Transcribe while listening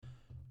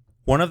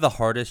One of the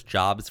hardest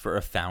jobs for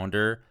a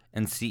founder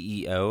and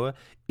CEO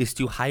is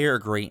to hire a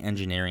great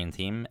engineering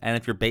team. And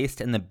if you're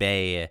based in the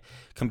Bay,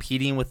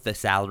 competing with the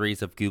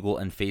salaries of Google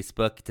and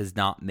Facebook does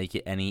not make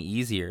it any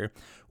easier,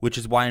 which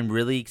is why I'm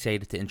really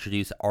excited to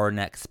introduce our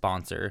next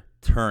sponsor,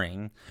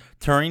 Turing.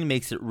 Turing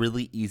makes it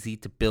really easy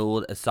to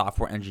build a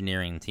software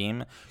engineering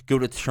team. Go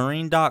to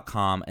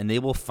Turing.com and they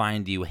will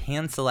find you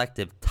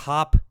hand-selected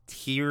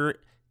top-tier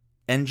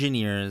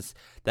engineers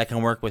that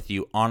can work with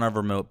you on a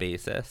remote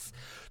basis.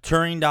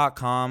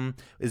 Turing.com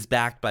is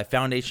backed by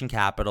Foundation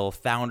Capital,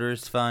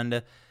 Founders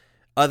Fund,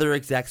 other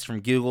execs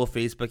from Google,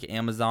 Facebook,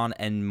 Amazon,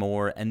 and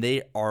more, and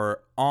they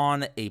are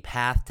on a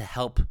path to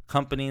help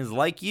companies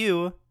like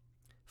you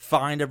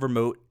find a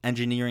remote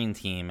engineering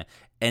team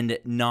and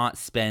not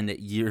spend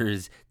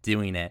years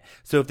doing it.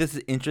 So if this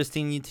is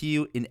interesting to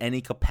you in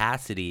any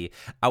capacity,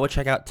 I would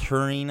check out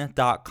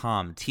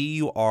Turing.com,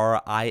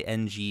 Turing.com.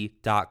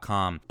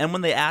 And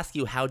when they ask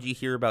you, how'd you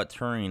hear about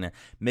Turing,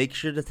 make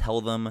sure to tell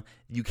them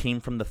you came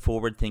from the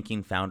Forward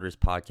Thinking Founders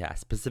podcast.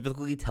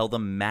 Specifically, tell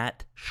them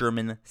Matt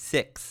Sherman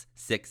 6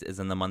 is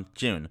in the month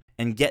June.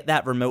 And get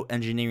that remote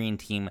engineering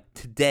team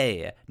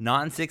today,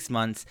 not in 6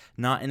 months,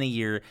 not in a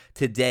year,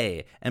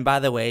 today. And by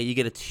the way, you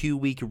get a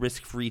 2-week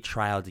risk-free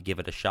trial to give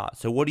it a shot.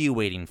 So what are you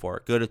waiting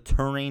for? Go to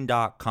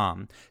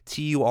Turing.com,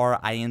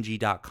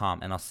 Turing.com,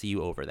 and I'll see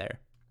you over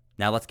there.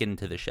 Now let's get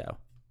into the show.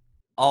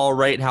 All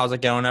right, how's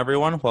it going,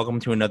 everyone? Welcome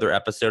to another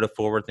episode of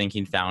Forward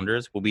Thinking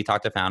Founders, where we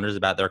talk to founders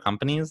about their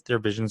companies, their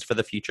visions for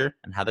the future,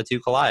 and how the two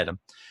collide.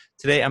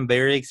 Today, I'm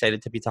very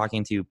excited to be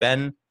talking to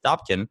Ben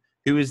Dobkin,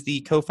 who is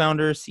the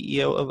co-founder,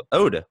 CEO of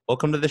Ode.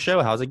 Welcome to the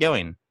show. How's it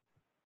going?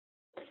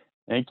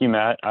 Thank you,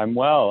 Matt. I'm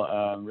well.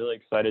 I'm really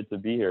excited to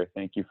be here.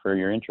 Thank you for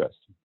your interest.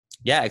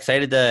 Yeah,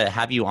 excited to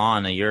have you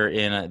on. You're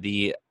in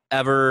the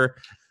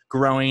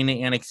ever-growing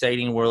and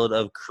exciting world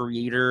of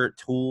creator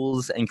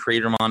tools and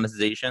creator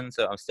monetization,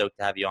 so I'm stoked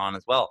to have you on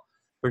as well.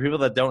 For people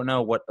that don't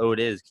know what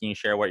Ode is, can you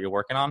share what you're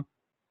working on?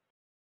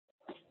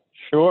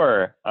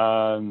 Sure.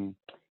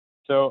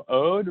 So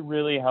Ode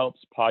really helps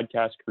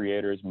podcast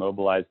creators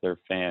mobilize their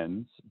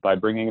fans by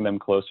bringing them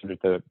closer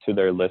to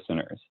their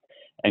listeners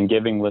and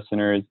giving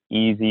listeners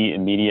easy,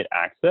 immediate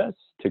access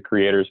to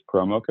creators'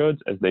 promo codes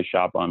as they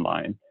shop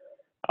online.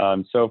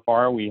 So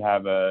far, we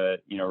have a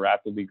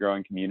rapidly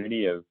growing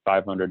community of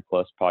 500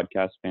 plus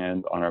podcast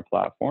fans on our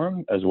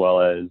platform, as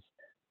well as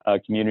a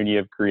community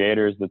of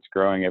creators that's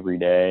growing every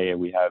day.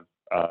 We have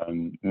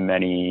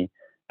many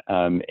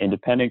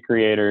independent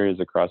creators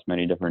across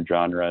many different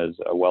genres,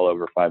 well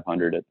over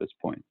 500 at this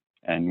point,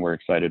 and we're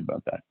excited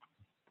about that.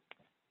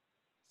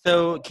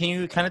 So can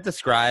you kind of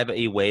describe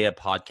a way a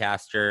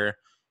podcaster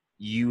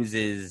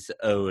uses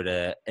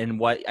Ode and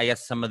what, I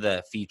guess, some of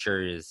the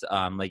features,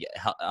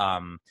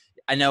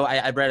 I know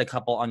I've read a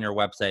couple on your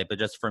website, but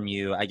just from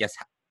you, I guess,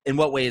 in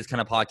what ways can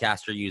a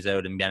podcaster use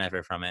Ode and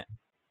benefit from it?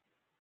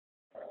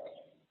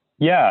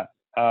 Yeah,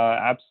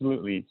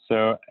 absolutely.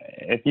 So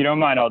if you don't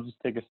mind, I'll just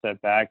take a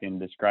step back and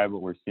describe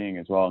what we're seeing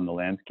as well in the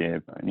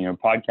landscape.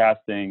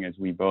 Podcasting, as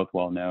we both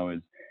well know,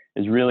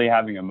 is really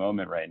having a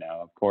moment right now.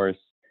 Of course,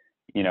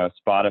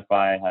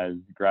 Spotify has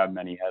grabbed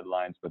many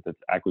headlines with its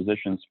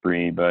acquisition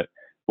spree, but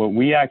what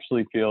we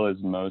actually feel is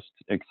most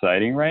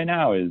exciting right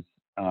now is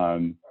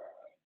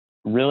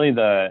really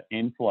the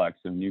influx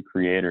of new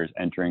creators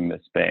entering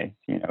this space.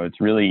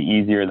 It's really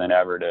easier than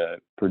ever to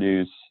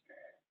produce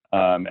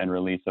and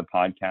release a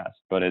podcast,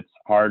 but it's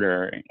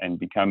harder and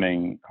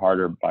becoming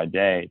harder by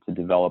day to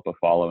develop a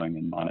following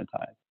and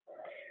monetize.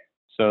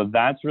 So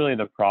that's really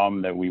the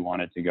problem that we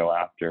wanted to go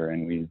after,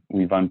 and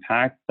we've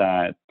unpacked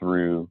that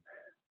through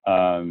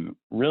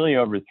really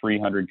over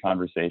 300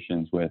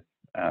 conversations with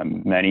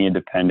many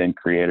independent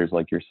creators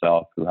like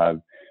yourself who have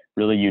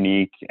really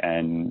unique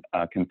and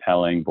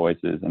compelling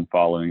voices and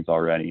followings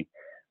already.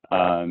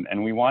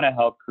 And we want to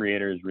help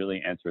creators really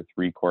answer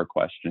 3 core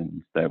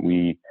questions that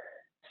we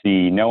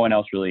see no one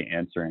else really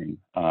answering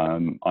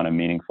on a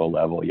meaningful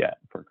level yet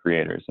for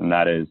creators. And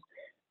that is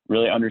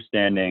really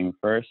understanding,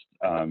 first,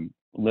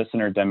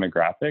 listener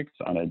demographics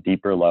on a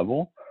deeper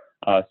level.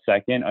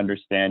 Second,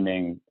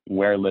 understanding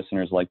where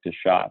listeners like to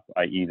shop,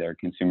 i.e. their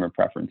consumer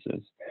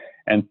preferences.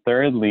 And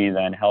thirdly,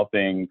 then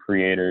helping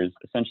creators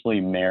essentially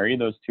marry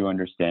those 2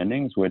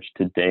 understandings, which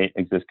to date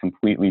exist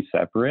completely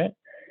separate,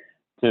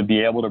 to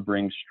be able to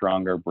bring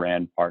stronger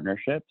brand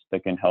partnerships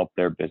that can help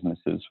their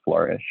businesses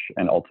flourish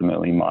and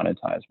ultimately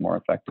monetize more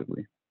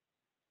effectively.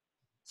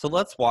 So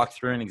let's walk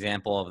through an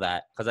example of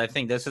that, because I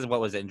think this is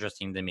what was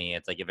interesting to me.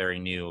 It's like a very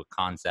new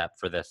concept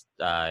for this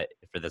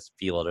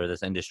field or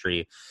this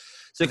industry.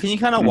 So can you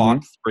kind of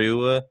walk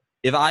through,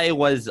 if I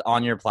was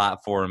on your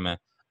platform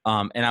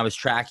and I was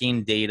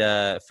tracking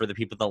data for the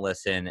people that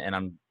listen and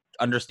I'm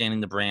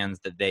understanding the brands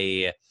that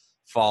they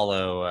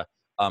follow,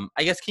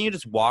 I guess, can you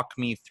just walk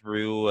me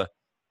through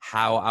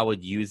how I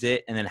would use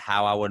it and then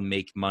how I would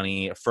make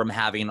money from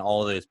having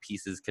all those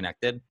pieces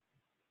connected?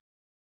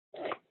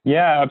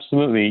 Yeah,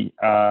 absolutely.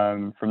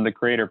 From the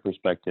creator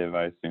perspective,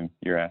 I assume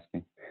you're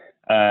asking.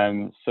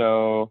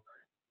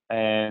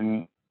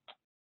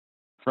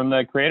 From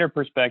the creator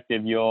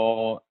perspective,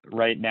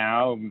 right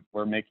now,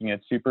 we're making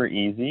it super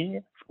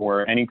easy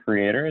for any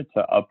creator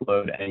to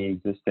upload any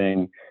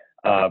existing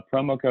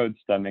promo codes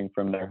stemming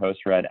from their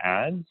host-read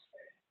ads.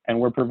 And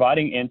we're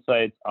providing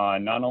insights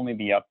on not only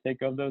the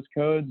uptake of those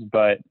codes,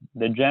 but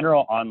the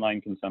general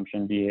online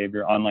consumer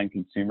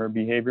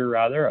behavior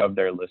rather, of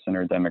their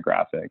listener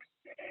demographics.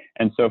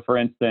 And so, for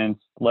instance,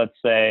 let's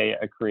say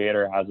a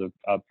creator has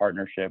a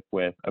partnership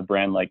with a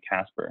brand like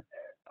Casper.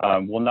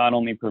 We'll not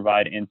only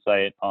provide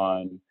insight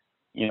on,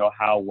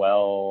 how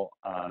well,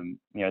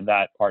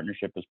 that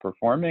partnership is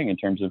performing in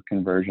terms of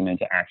conversion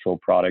into actual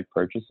product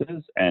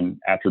purchases and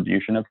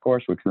attribution, of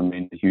course, which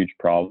remains a huge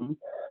problem,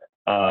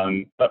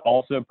 but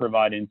also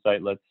provide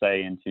insight, let's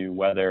say, into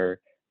whether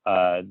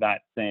that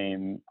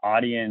same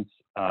audience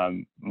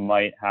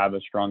might have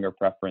a stronger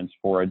preference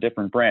for a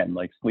different brand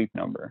like Sleep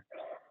Number.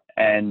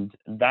 And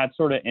that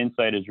sort of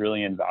insight is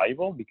really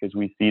invaluable because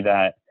we see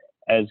that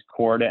as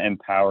core to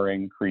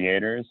empowering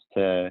creators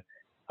to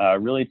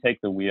really take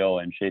the wheel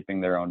and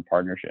shaping their own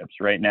partnerships.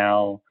 Right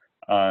now,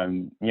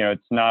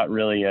 it's not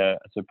really a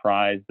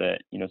surprise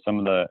that, some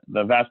of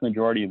the vast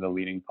majority of the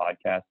leading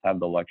podcasts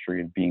have the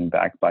luxury of being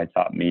backed by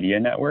top media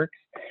networks.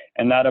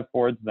 And that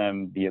affords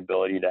them the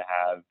ability to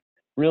have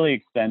really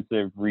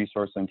extensive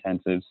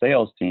resource-intensive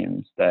sales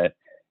teams that,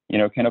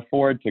 can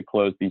afford to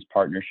close these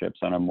partnerships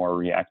on a more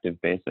reactive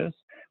basis.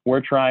 We're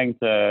trying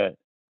to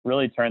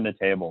really turn the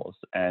tables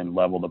and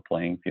level the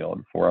playing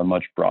field for a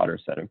much broader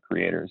set of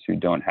creators who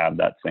don't have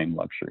that same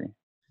luxury.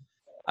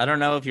 I don't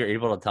know if you're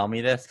able to tell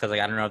me this because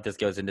I don't know if this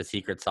goes into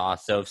secret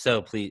sauce. So if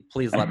so,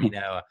 please let me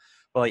know.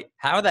 But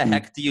how the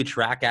heck do you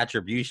track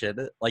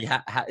attribution?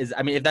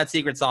 If that's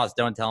secret sauce,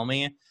 don't tell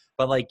me.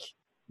 But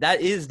that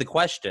is the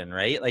question,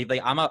 right?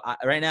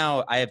 Right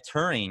now I have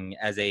Turing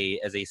as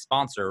a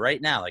sponsor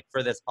right now,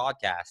 for this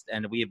podcast,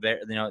 and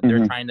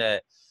they're trying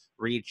to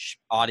reach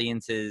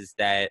audiences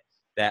that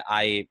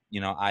I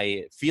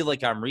feel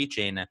like I'm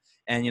reaching.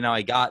 And,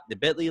 I got the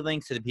Bitly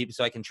links to the people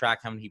so I can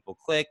track how many people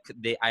click.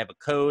 I have a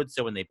code.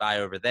 So when they buy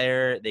over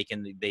there,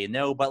 they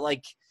know, but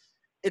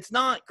it's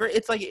not great.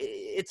 It's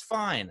it's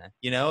fine,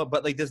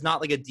 but there's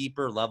not a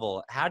deeper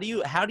level. How do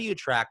you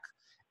track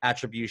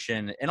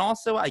attribution? And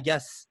also, I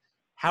guess,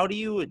 how do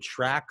you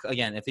track,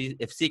 again,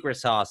 if secret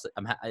sauce,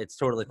 it's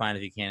totally fine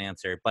if you can't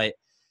answer, but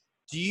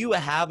do you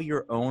have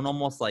your own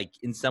almost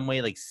in some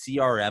way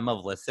CRM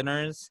of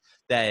listeners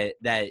that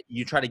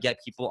you try to get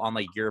people on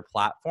your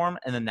platform,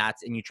 and then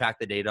and you track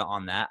the data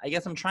on that? I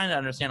guess I'm trying to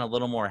understand a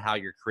little more how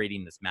you're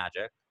creating this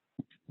magic.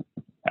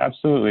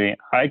 Absolutely.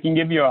 I can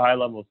give you a high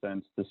level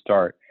sense to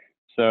start.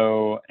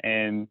 So,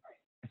 and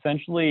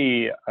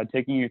essentially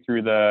taking you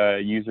through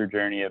the user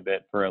journey a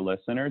bit for a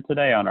listener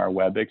today on our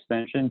web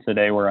extension.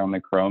 Today we're on the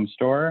Chrome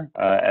store,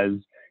 as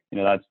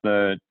that's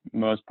the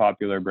most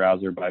popular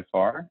browser by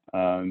far.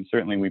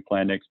 Certainly we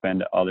plan to expand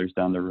to others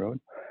down the road.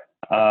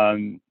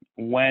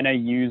 When a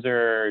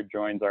user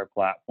joins our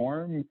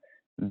platform,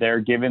 they're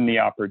given the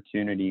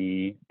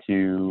opportunity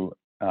to,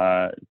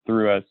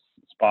 through a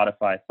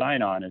Spotify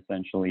sign-on,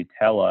 essentially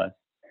tell us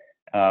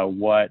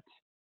what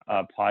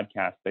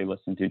podcast they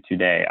listen to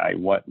today.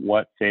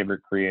 What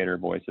favorite creator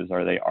voices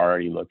are they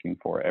already looking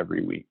for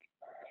every week?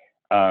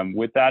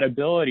 With that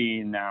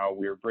ability, now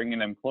we're bringing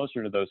them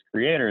closer to those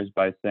creators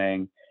by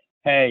saying,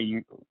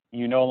 hey,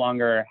 you no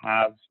longer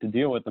have to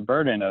deal with the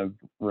burden of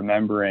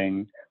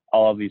remembering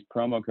all of these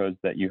promo codes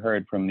that you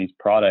heard from these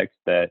products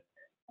that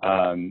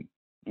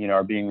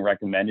are being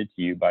recommended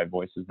to you by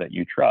voices that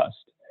you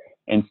trust.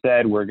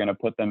 Instead, we're going to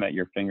put them at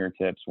your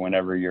fingertips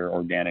whenever you're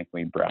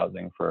organically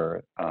browsing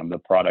for the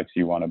products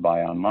you want to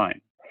buy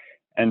online.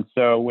 And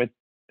so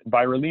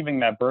by relieving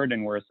that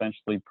burden, we're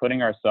essentially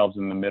putting ourselves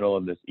in the middle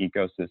of this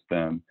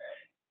ecosystem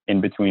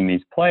in between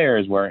these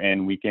players,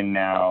 wherein we can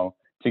now,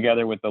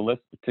 together with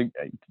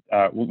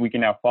we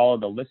can now follow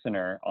the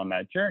listener on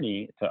that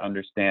journey to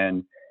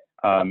understand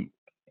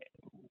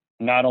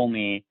not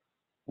only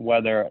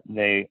whether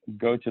they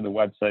go to the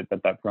website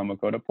that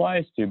promo code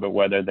applies to, but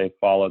whether they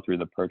follow through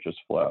the purchase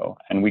flow.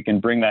 And we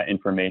can bring that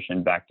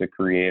information back to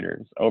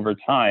creators. Over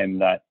time,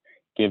 that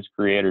gives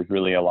creators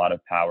really a lot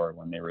of power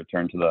when they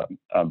return to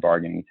the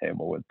bargaining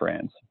table with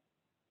brands.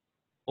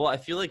 Well, I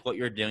feel like what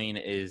you're doing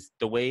is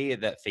the way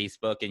that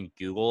Facebook and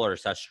Google are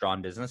such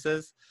strong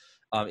businesses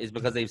is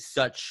because they have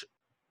such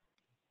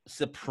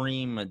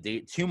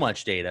too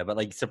much data,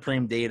 but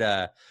supreme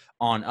data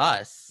on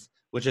us,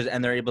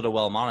 and they're able to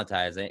well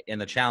monetize it.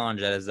 And the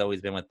challenge that has always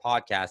been with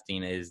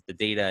podcasting is the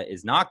data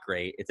is not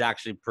great. It's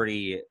actually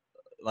pretty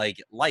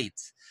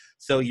light.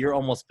 So you're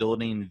almost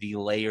building the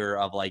layer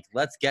of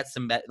let's get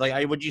some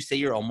would you say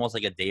you're almost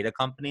like a data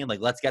company?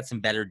 Let's get some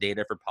better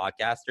data for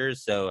podcasters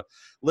so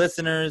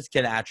listeners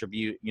can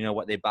attribute,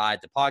 what they buy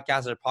to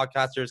podcasters.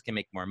 Podcasters can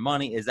make more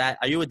money.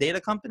 Are you a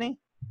data company?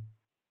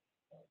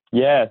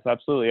 Yes,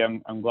 absolutely.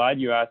 I'm glad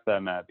you asked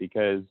that, Matt,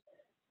 because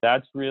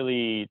that's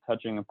really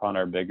touching upon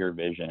our bigger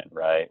vision,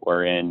 right?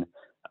 Wherein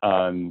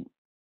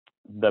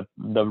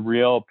the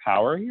real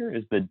power here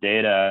is the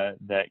data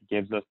that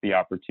gives us the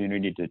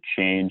opportunity to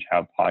change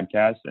how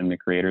podcasts and the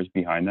creators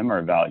behind them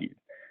are valued.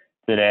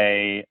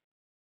 today,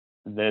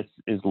 this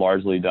is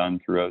largely done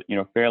through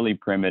a fairly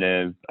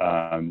primitive,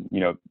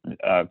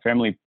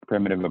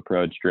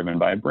 approach driven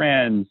by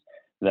brands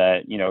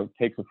that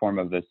takes the form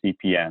of the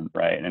CPM,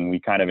 right? And we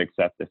kind of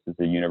accept this as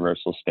a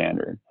universal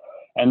standard,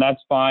 and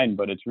that's fine,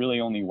 but it's really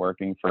only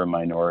working for a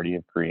minority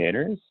of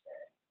creators.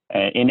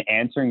 In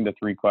answering the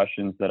three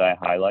questions that I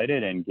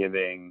highlighted and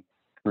giving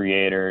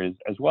creators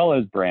as well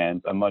as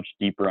brands a much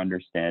deeper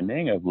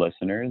understanding of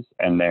listeners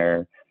and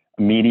their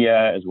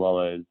media as well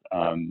as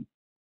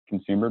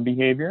consumer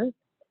behavior,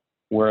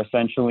 we're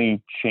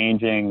essentially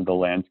changing the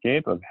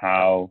landscape of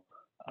how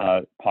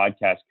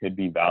podcasts could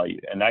be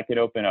valued. And that could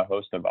open a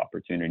host of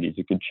opportunities.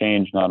 It could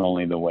change not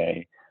only the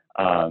way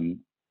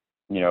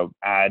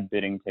ad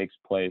bidding takes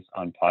place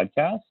on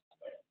podcasts,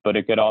 but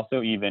it could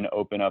also even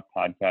open up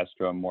podcasts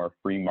to a more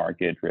free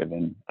market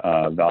driven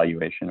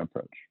valuation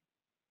approach.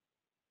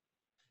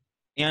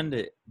 And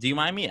do you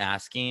mind me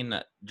asking,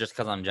 just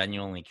because I'm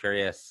genuinely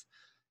curious,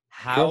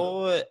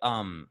 how,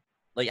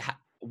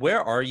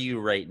 where are you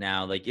right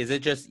now? Like, is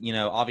it just,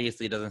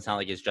 obviously it doesn't sound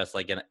like it's just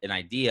like an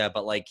idea,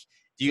 but like,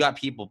 do you got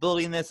people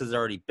building this? Is it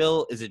already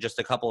built? Is it just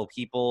a couple of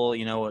people,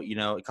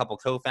 a couple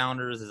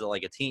co-founders? Is it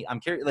like a team? I'm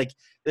curious, like,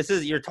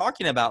 you're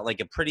talking about like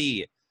a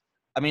pretty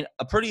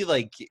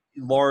like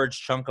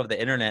large chunk of the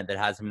internet that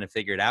hasn't been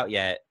figured out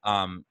yet.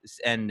 And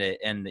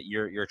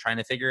you're trying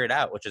to figure it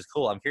out, which is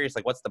cool. I'm curious,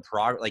 like, what's the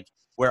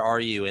where are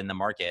you in the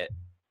market?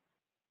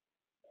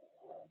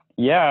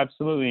 Yeah,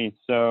 absolutely.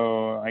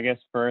 So I guess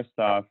first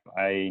off,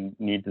 I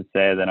need to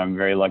say that I'm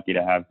very lucky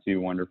to have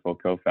two wonderful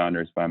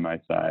co-founders by my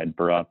side,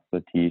 Bharat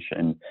Satish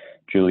and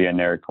Julia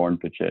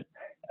Nerikornpichet.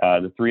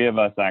 The three of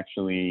us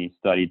actually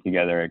studied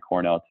together at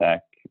Cornell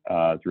Tech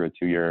through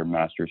a 2-year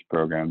master's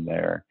program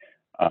there.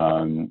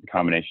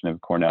 Combination of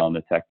Cornell and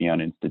the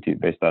Technion Institute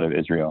based out of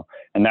Israel.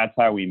 And that's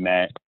how we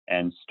met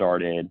and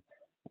started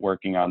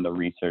working on the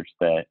research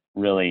that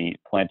really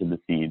planted the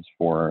seeds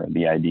for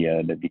the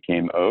idea that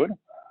became Ode.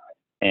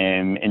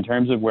 And in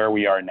terms of where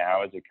we are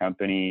now as a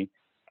company,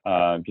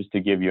 just to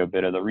give you a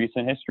bit of the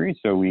recent history.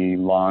 So we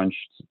launched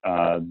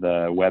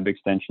the web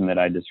extension that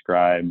I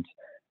described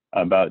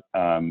about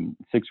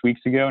 6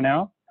 weeks ago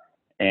now.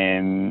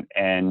 And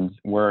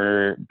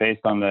we're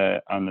based on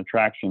the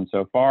traction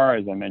so far,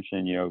 as I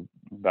mentioned,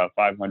 about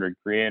 500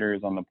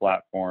 creators on the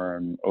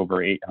platform,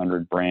 over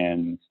 800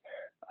 brands.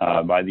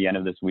 By the end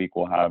of this week,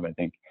 we'll have, I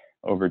think,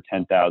 over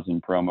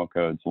 10,000 promo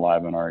codes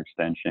live on our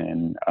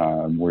extension.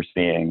 We're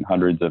seeing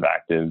hundreds of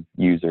active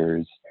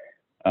users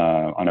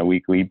on a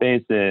weekly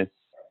basis.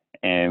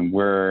 And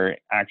we're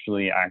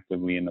actually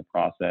actively in the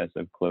process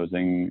of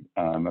closing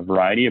a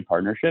variety of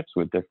partnerships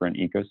with different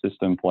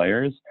ecosystem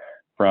players,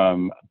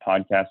 from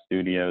podcast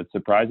studios,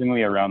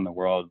 surprisingly around the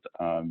world,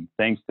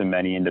 thanks to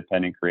many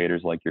independent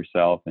creators like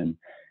yourself and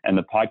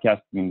the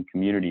podcasting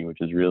community, which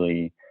has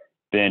really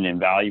been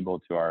invaluable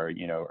to our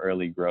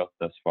early growth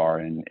thus far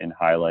in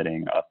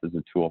highlighting us as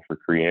a tool for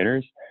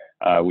creators.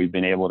 We've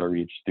been able to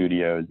reach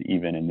studios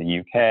even in the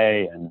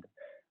UK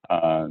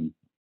and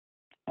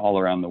all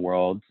around the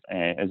world,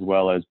 as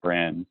well as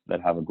brands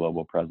that have a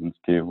global presence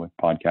too, with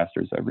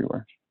podcasters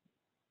everywhere.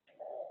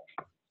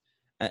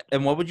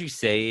 And what would you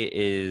say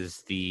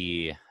is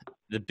the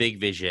big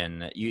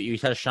vision? You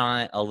touched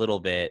on it a little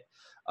bit,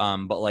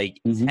 but like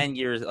 10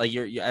 years, like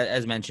you're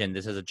as mentioned,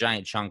 this is a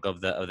giant chunk of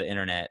the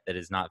internet that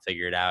is not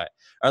figured out,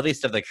 or at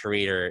least of the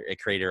creator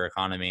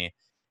economy.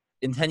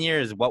 In 10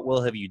 years, what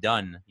will have you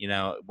done?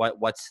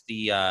 What's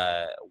the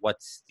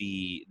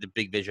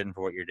big vision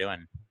for what you're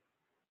doing?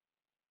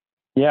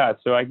 Yeah,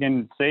 so I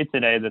can say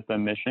today that the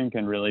mission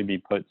can really be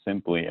put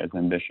simply, as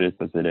ambitious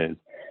as it is.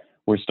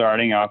 We're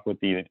starting off with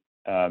the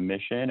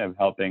mission of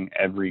helping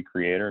every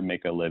creator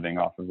make a living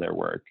off of their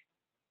work.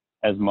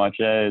 As much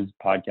as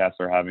podcasts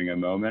are having a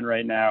moment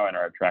right now and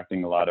are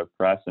attracting a lot of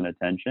press and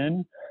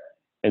attention,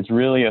 it's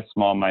really a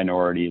small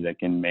minority that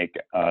can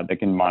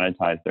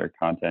monetize their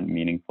content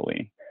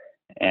meaningfully.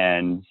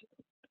 And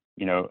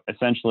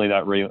essentially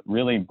that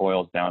really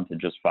boils down to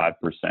just 5%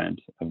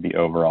 of the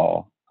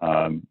overall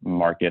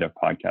market of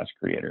podcast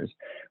creators.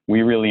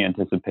 We really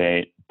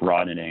anticipate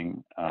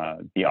broadening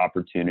the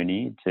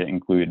opportunity to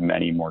include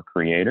many more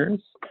creators.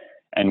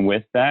 And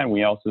with that,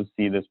 we also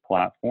see this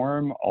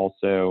platform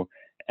also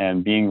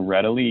being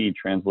readily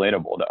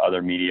translatable to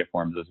other media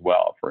forms as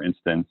well. For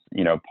instance,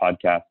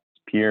 Podcast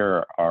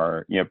Peer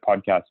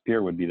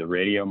would be the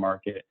radio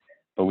market,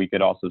 but we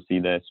could also see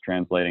this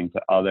translating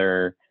to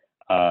other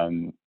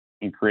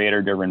in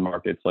creator-driven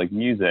markets like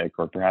music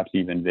or perhaps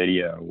even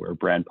video, where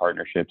brand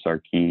partnerships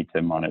are key to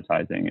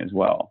monetizing as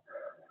well.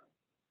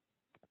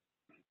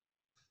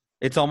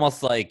 It's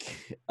almost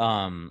like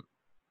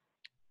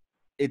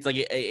it's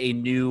like a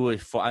new.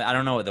 I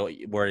don't know what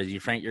the word is. You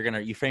framed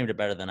it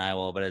better than I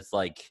will, but it's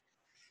like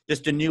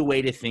just a new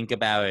way to think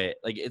about it.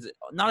 Like, it's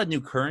not a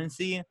new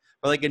currency,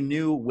 but like a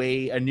new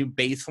way, a new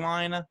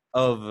baseline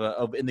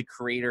of in the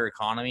creator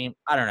economy.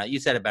 I don't know.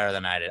 You said it better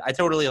than I did. I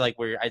totally like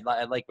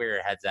I like where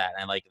your head's at,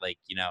 and I like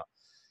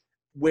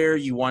where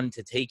you want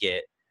to take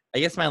it. I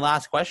guess my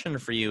last question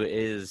for you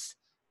is,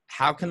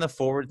 how can the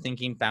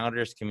forward-thinking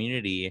founders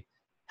community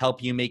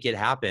help you make it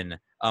happen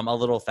a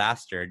little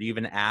faster? Do you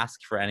even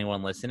ask for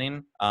anyone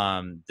listening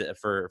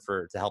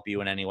to help you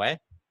in any way?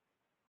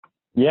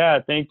 Yeah,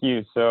 thank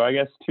you. So I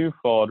guess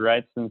twofold,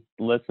 right? Since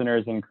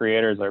listeners and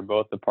creators are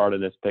both a part of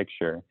this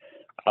picture.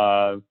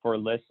 For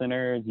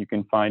listeners, you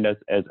can find us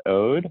as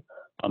Ode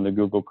on the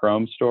Google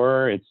Chrome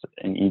store. It's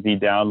an easy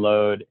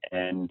download,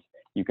 and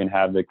you can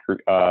have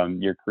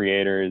your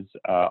creators'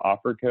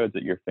 offer codes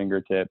at your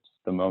fingertips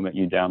the moment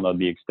you download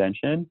the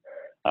extension.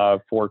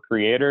 For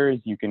creators,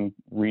 you can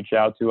reach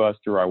out to us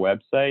through our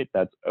website.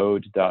 That's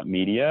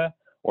ode.media,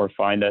 or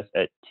find us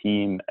at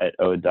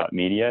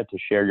team@ode.media to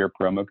share your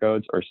promo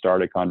codes or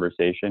start a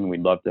conversation.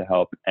 We'd love to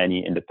help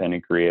any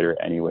independent creator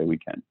any way we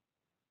can.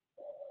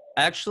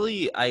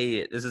 Actually,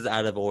 this is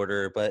out of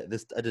order, but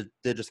I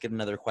did just get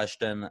another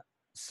question.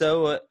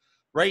 So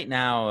right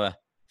now,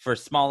 for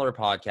smaller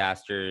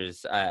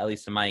podcasters, at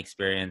least in my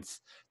experience,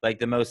 like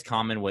the most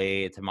common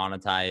way to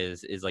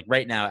monetize is like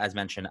right now, as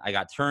mentioned, I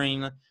got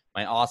Turing,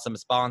 my awesome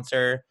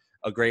sponsor,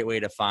 a great way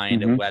to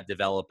find web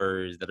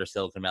developers that are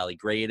Silicon Valley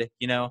grade,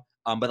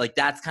 but like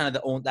that's kind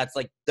of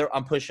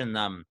I'm pushing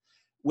them.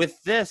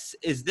 With this,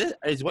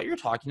 is what you're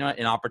talking about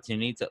an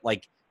opportunity to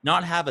like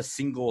not have a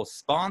single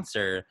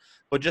sponsor,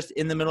 but just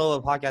in the middle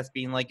of a podcast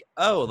being like,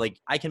 oh, like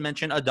I can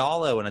mention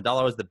Adalo, and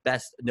Adalo is the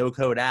best no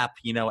code app,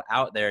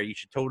 out there. You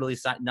should totally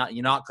sign, not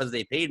because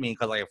they paid me,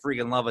 because I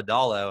freaking love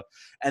Adalo.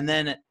 And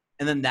then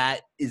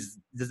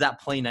does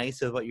that play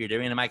nice with what you're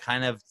doing? Am I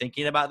kind of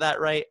thinking about that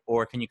right?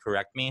 Or can you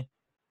correct me?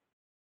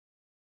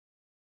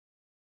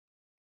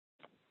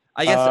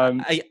 I guess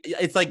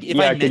it's like if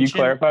I mention, can you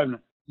clarify?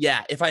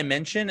 Yeah, if I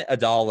mention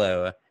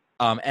Adalo,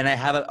 and I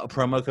have a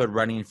promo code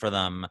running for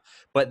them,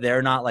 but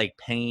they're not like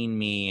paying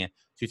me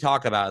to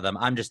talk about them,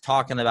 I'm just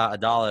talking about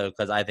Adalo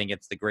because I think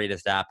it's the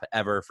greatest app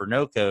ever for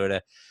no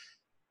code.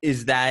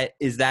 Is that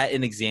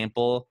an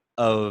example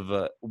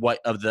of what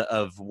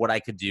I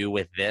could do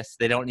with this?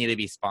 They don't need to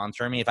be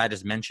sponsoring me. If I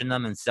just mention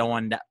them and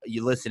someone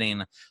you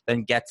listening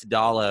then gets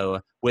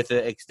Adalo with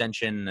the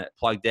extension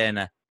plugged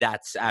in,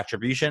 that's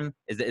attribution.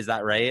 Is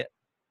that right?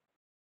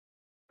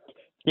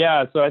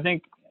 Yeah, so I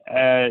think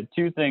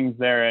two things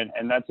there,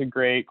 and that's a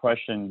great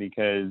question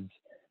because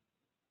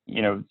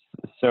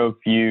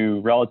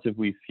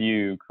relatively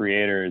few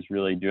creators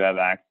really do have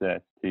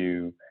access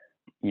to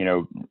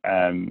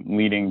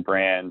leading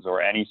brands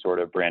or any sort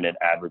of branded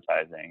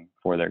advertising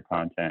for their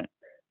content.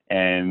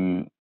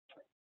 And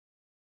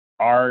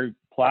our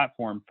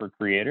platform for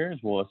creators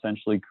will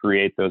essentially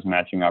create those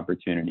matching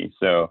opportunities.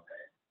 So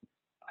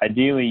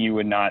ideally, you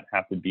would not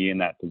have to be in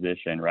that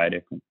position, right?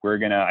 If we're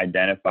going to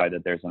identify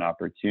that there's an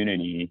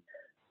opportunity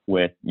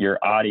with your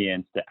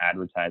audience to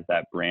advertise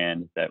that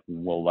brand that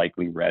will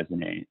likely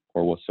resonate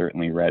or will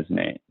certainly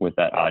resonate with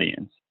that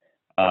audience.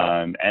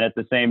 And at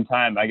the same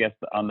time, I guess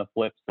on the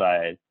flip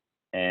side,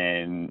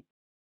 and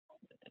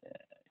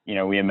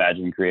we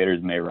imagine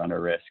creators may run a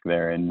risk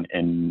there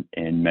in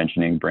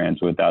mentioning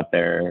brands without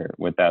their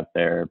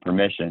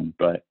permission.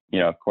 But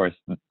of course,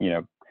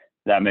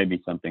 that may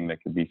be something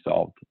that could be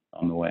solved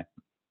on the way.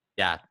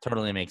 Yeah,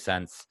 totally makes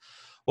sense.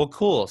 Well,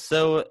 cool.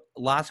 So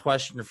last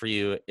question for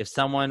you. If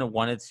someone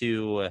wanted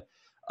to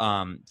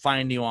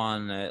find you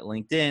on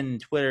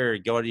LinkedIn, Twitter,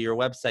 go to your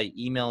website,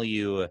 email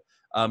you,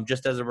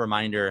 just as a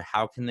reminder,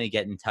 how can they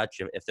get in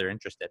touch if they're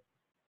interested?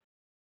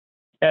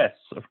 Yes,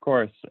 of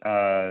course.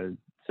 So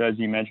as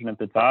you mentioned at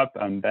the top,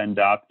 I'm Ben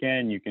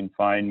Dopkin. You can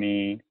find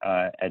me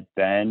at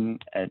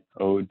ben@ode.media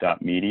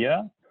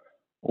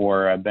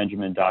or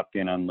Benjamin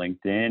Dopkin on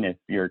LinkedIn if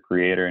you're a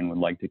creator and would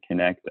like to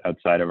connect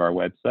outside of our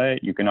website.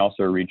 You can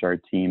also reach our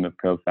team of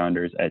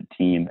co-founders at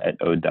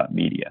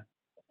team@ode.media.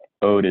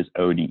 Ode is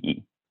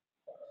ODE.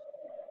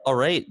 All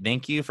right.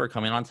 Thank you for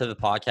coming onto the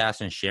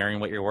podcast and sharing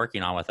what you're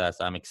working on with us.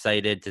 I'm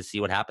excited to see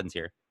what happens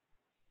here.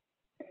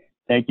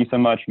 Thank you so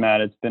much,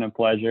 Matt. It's been a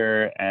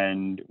pleasure,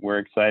 and we're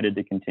excited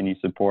to continue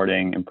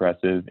supporting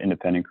impressive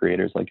independent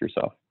creators like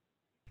yourself.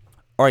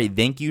 All right,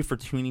 thank you for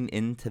tuning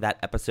in to that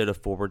episode of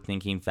Forward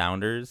Thinking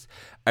Founders.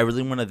 I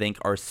really want to thank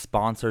our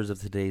sponsors of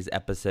today's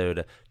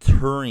episode,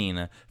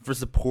 Turing, for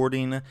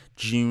supporting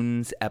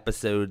June's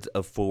episodes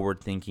of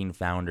Forward Thinking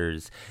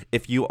Founders.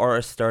 If you are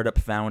a startup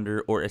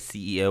founder or a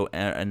CEO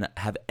and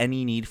have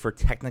any need for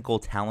technical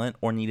talent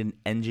or need an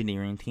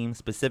engineering team,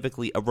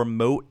 specifically a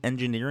remote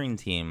engineering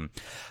team,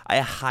 I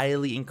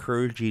highly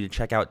encourage you to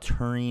check out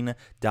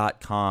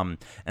Turing.com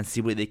and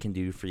see what they can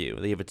do for you.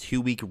 They have a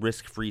 2-week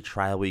risk-free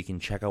trial where you can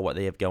check out what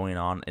they have going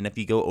on. And if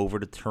you go over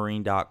to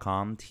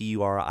Turing.com,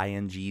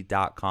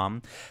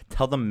 Turing.com,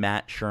 tell them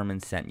Matt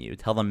Sherman sent you.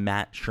 Tell them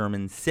Matt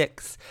Sherman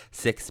 6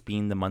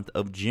 being the month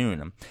of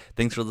June.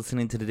 Thanks for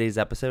listening to today's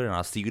episode, and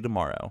I'll see you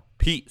tomorrow.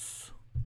 Peace.